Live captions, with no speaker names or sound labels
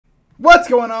What's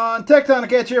going on?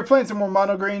 Tectonic Edge here, playing some more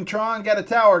Mono Green Tron. Got a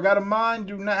tower, got a mine,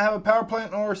 do not have a power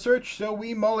plant or research, so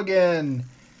we mulligan.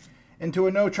 Into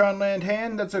a no Tron land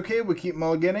hand, that's okay, we keep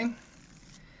mulliganing.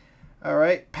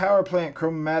 Alright, power plant,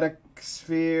 chromatic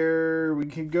sphere. We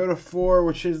can go to 4,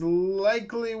 which is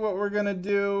likely what we're going to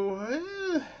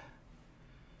do.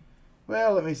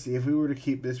 Well, let me see. If we were to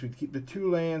keep this, we'd keep the 2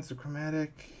 lands, the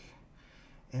chromatic,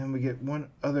 and we get one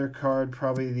other card,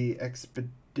 probably the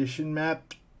expedition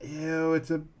map. Ew,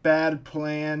 it's a bad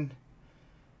plan.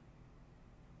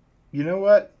 You know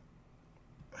what?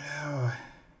 Oh.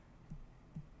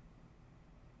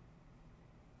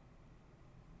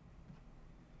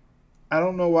 I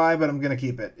don't know why, but I'm going to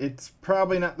keep it. It's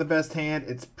probably not the best hand.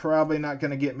 It's probably not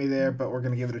going to get me there, but we're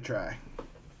going to give it a try.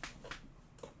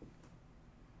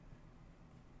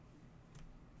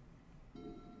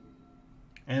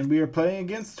 And we are playing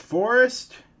against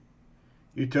Forest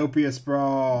Utopia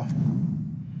Sprawl.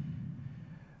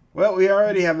 Well, we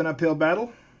already have an uphill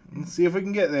battle. Let's see if we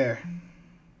can get there.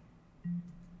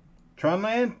 Tron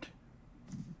land,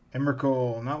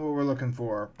 Emrakul, not what we're looking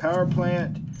for. Power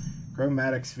plant,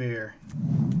 chromatic sphere.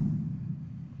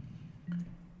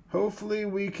 Hopefully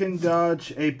we can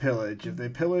dodge a pillage. If they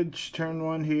pillage turn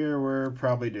 1 here, we're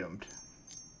probably doomed.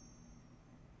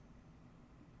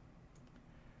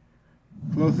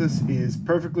 Clothis is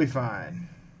perfectly fine.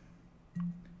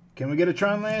 Can we get a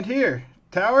Tron land here?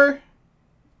 Tower?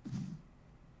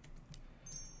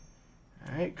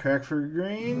 Alright, crack for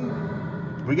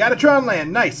green. We got a Tron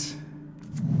land. Nice.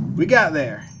 We got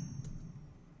there.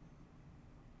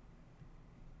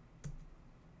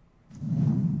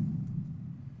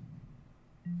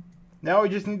 Now we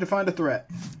just need to find a threat.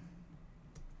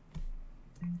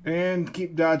 And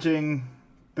keep dodging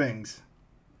things.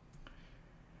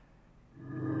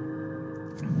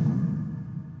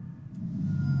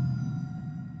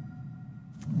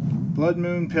 Blood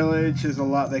Moon Pillage is a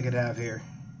lot they could have here.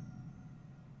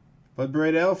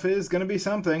 Bloodbraid Elf is going to be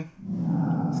something.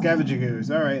 Scavenger Goose.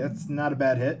 Alright, that's not a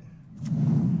bad hit.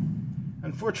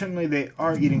 Unfortunately, they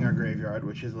are eating our graveyard,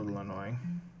 which is a little annoying.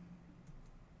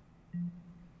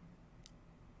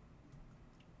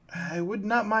 I would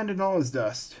not mind an All Is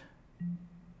Dust.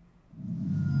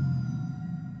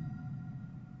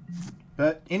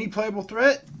 But any playable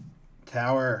threat?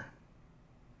 Tower.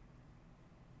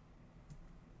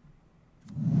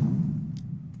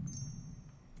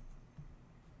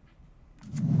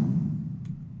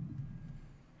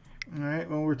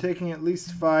 Alright, well, we're taking at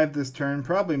least 5 this turn,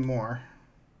 probably more.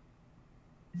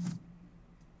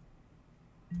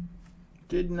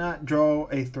 Did not draw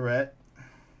a threat.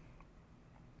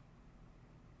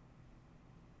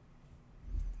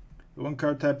 The 1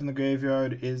 card type in the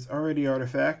graveyard is already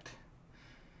Artifact.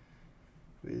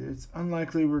 It's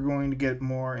unlikely we're going to get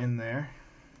more in there.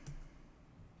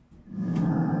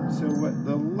 So what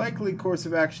the likely course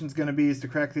of action is going to be is to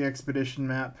crack the expedition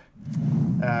map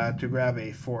to grab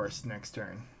a forest next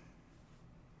turn.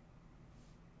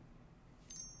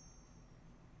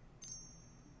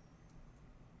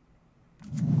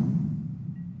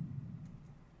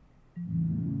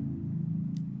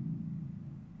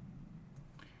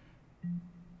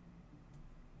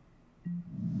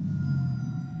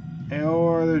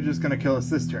 Or they're just going to kill us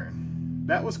this turn.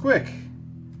 That was quick.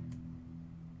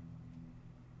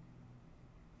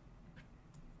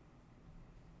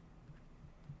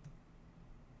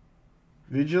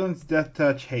 Vigilance, Death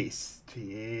Touch, Haste.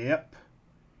 Yep.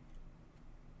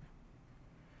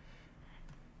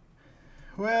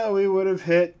 Well, we would have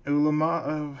hit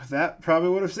Ulama. That probably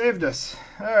would have saved us.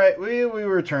 Alright, we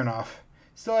were turn off.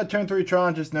 Still had turn 3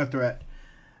 Tron, just no threat.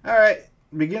 Alright,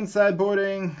 begin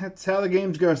sideboarding. That's how the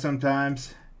games go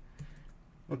sometimes.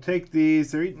 We'll take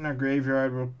these. They're eating our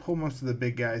graveyard. We'll pull most of the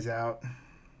big guys out.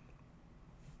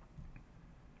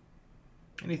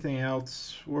 Anything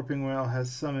else? Warping Well has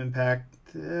some impact.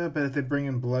 But if they bring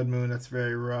in Blood Moon, that's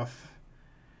very rough.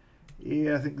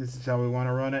 Yeah, I think this is how we want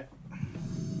to run it.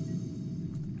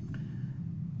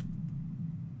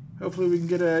 Hopefully we can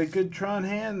get a good Tron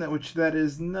hand, which that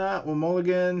is not. We'll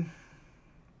mulligan.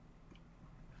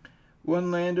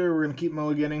 1 lander, we're going to keep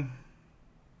mulliganing.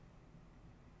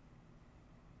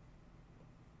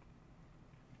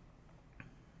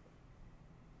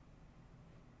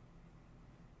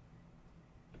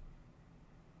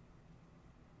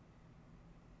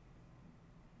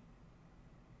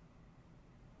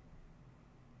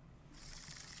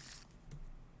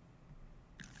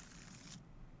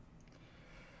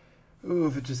 Ooh,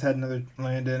 if it just had another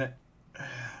land in it.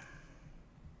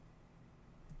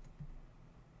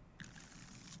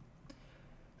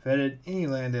 If I had any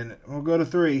land in it, we'll go to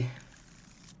 3.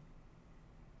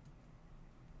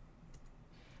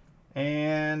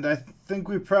 And I think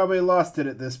we probably lost it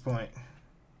at this point.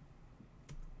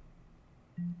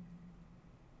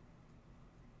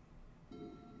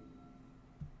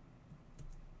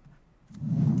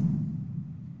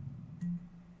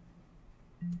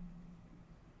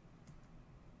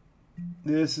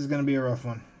 This is going to be a rough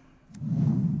one.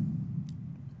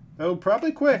 Oh,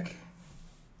 probably quick.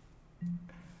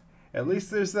 At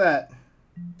least there's that.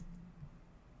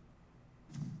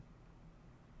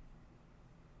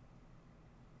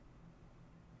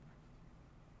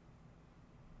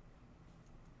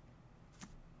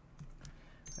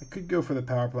 I could go for the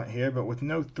power plant here, but with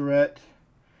no threat,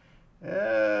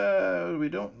 we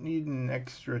don't need an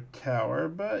extra tower,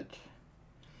 but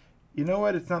you know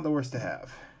what? It's not the worst to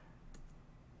have.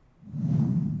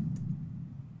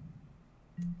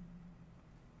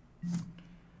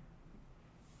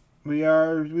 We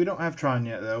don't have Tron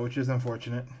yet though, which is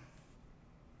unfortunate.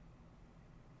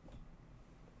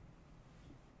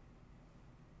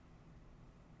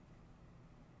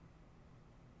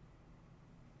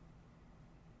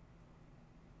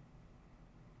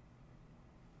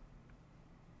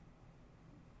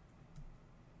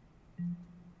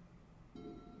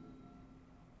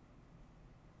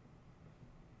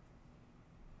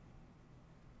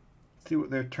 See what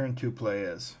their turn 2 play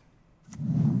is.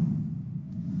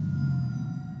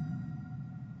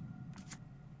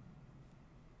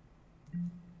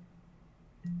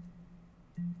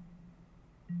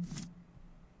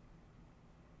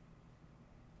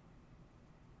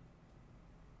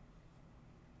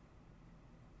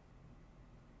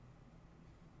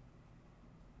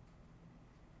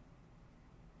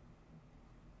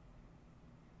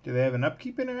 Do they have an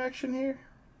upkeep interaction here?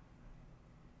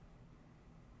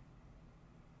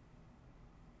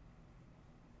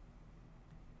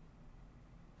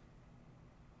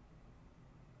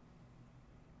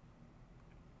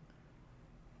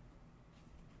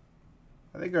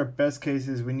 I think our best case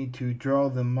is we need to draw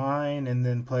the mine and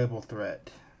then playable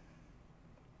threat.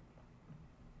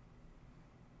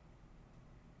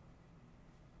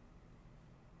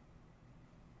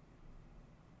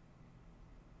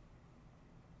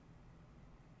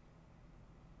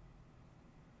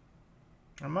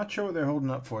 I'm not sure what they're holding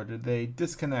up for. Did they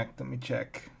disconnect? Let me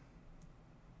check.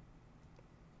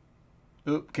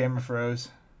 Oop, camera froze.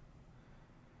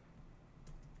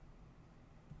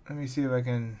 Let me see if I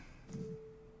can...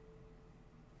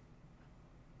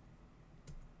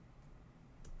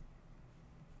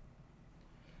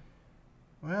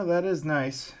 Well, that is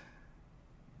nice.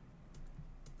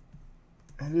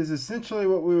 It is essentially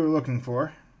what we were looking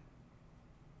for.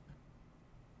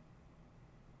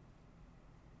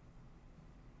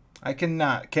 I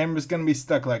cannot. Camera's gonna be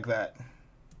stuck like that.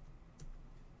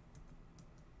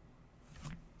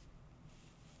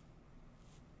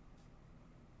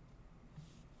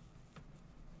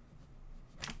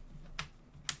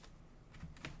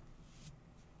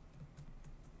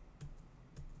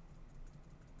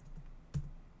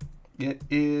 It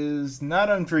is not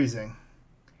unfreezing.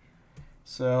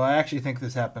 So I actually think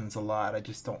this happens a lot. I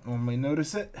just don't normally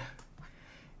notice it.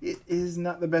 It is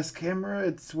not the best camera.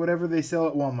 It's whatever they sell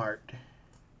at Walmart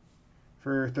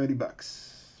for 30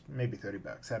 bucks. Maybe 30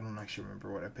 bucks. I don't actually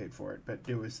remember what I paid for it, but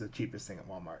it was the cheapest thing at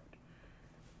Walmart.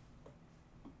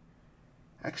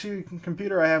 Actually, the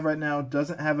computer I have right now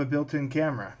doesn't have a built-in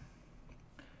camera.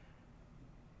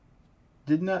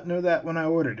 Did not know that when I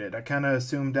ordered it. I kind of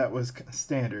assumed that was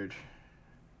standard.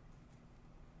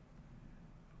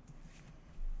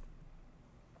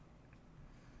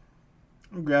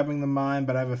 I'm grabbing the mine,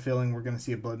 but I have a feeling we're going to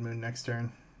see a blood moon next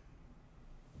turn.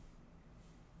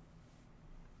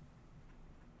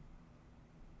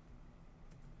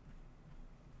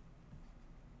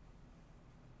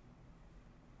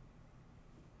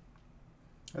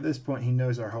 At this point, he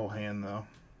knows our whole hand, though.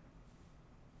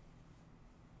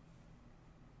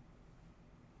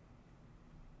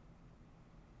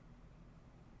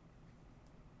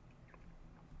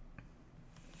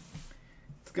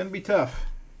 It's going to be tough.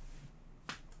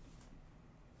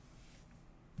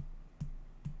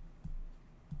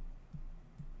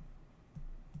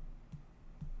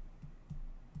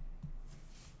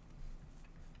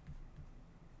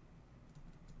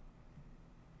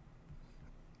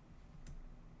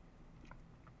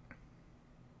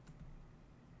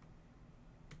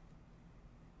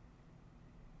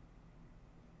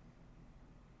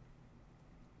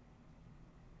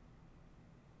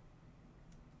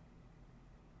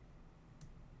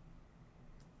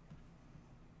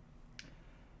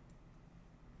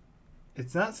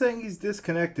 It's not saying he's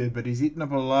disconnected, but he's eating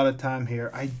up a lot of time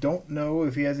here. I don't know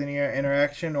if he has any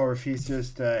interaction or if he's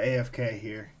just AFK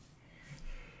here.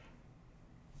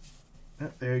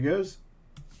 Oh, there he goes.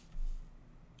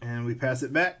 And we pass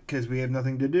it back because we have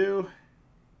nothing to do.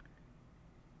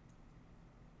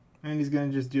 And he's going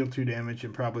to just deal 2 damage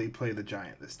and probably play the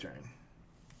giant this turn.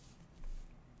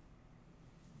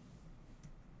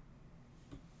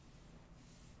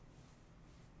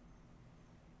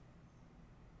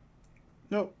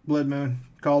 Nope, Blood Moon.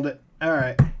 Called it.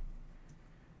 Alright.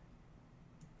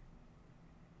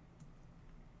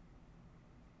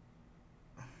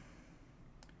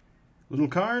 Little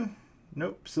Karn?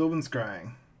 Nope, Sylvan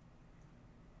Scrying.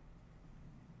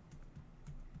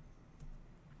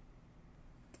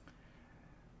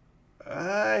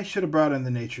 I should have brought in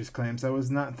the Nature's Claims. I was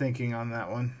not thinking on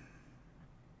that one.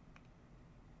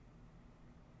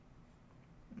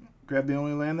 Grab the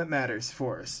only land that matters,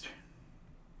 Forest.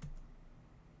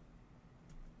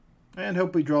 And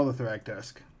hope we draw the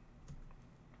Thragtusk.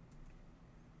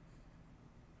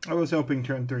 I was hoping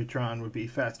turn 3 Tron would be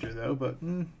faster though, but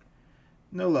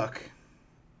no luck.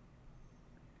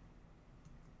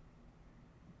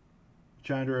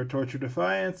 Chandra or Torture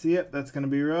Defiance. Yep, that's going to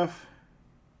be rough.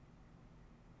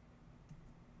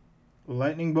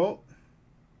 Lightning Bolt.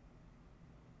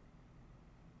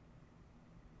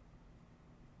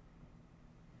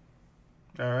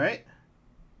 Alright.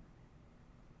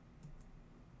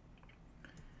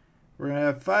 We're going to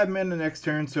have 5 mana next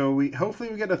turn, so hopefully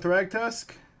we get a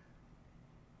Thragtusk.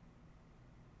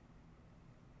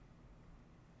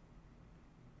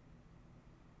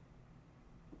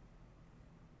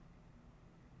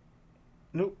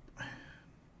 Nope.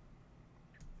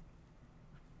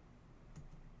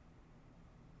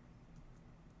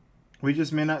 We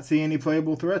just may not see any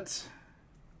playable threats.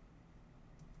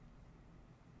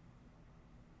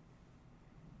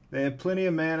 They have plenty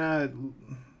of mana.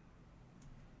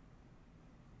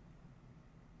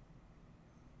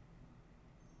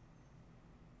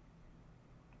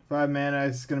 Five mana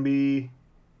is going to be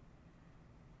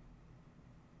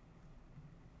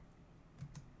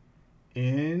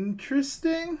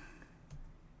interesting.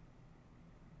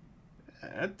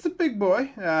 That's a big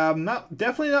boy.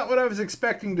 Definitely not what I was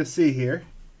expecting to see here.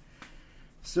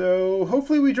 So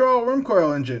hopefully we draw a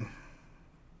Wormcoil Engine.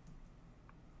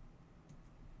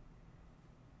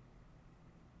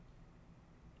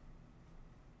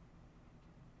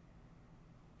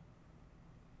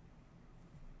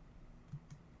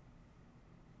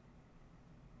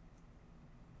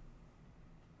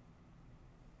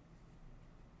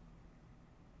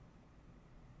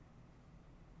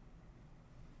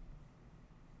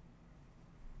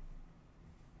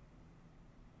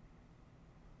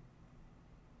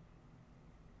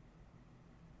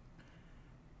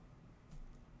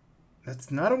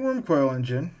 That's not a Wormcoil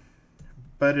Engine,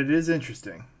 but it is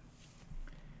interesting.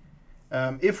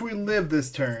 If we live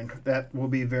this turn, that will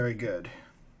be very good.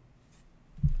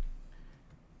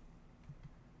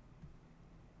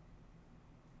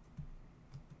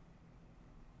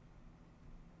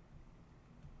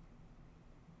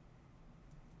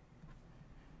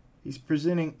 He's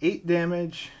presenting 8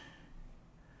 damage,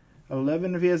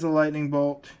 11 if he has a Lightning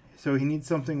Bolt, so he needs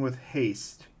something with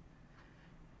haste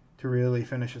to really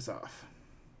finish us off.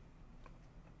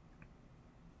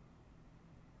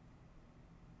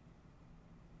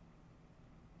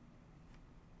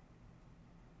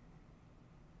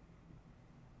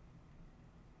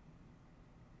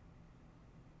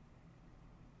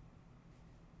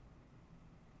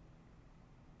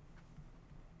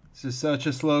 This is such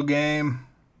a slow game.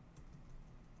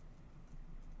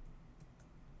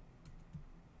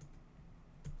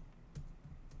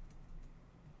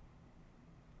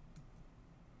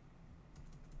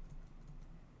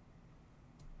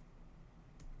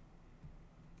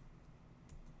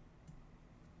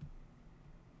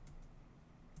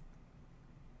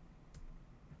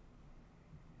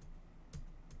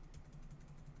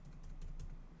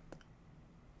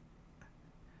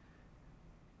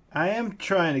 I am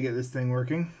trying to get this thing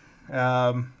working.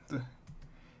 The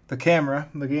camera,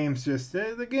 the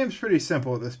game's pretty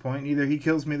simple at this point. Either he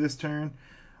kills me this turn,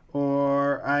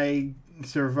 or I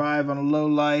survive on a low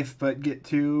life but get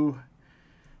to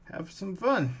have some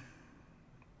fun.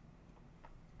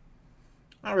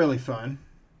 Not really fun.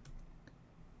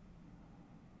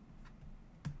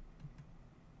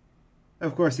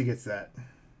 Of course he gets that.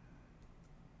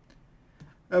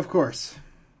 Of course.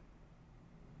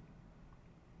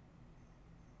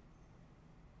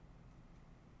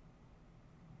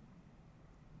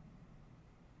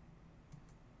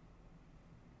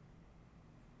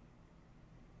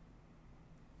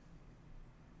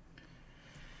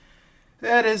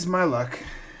 That is my luck.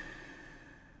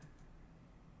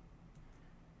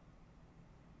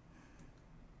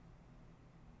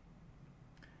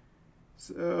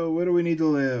 So, what do we need to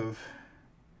live?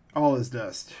 All is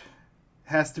dust.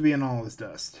 Has to be an all is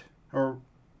dust. Or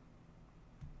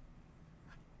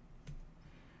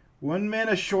 1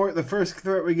 mana short. The first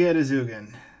threat we get is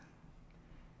Ugin.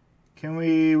 Can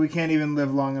we can't even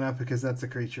live long enough because that's a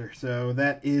creature. So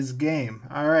that is game.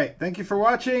 Alright, thank you for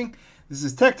watching. This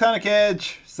is Tectonic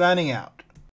Edge, signing out.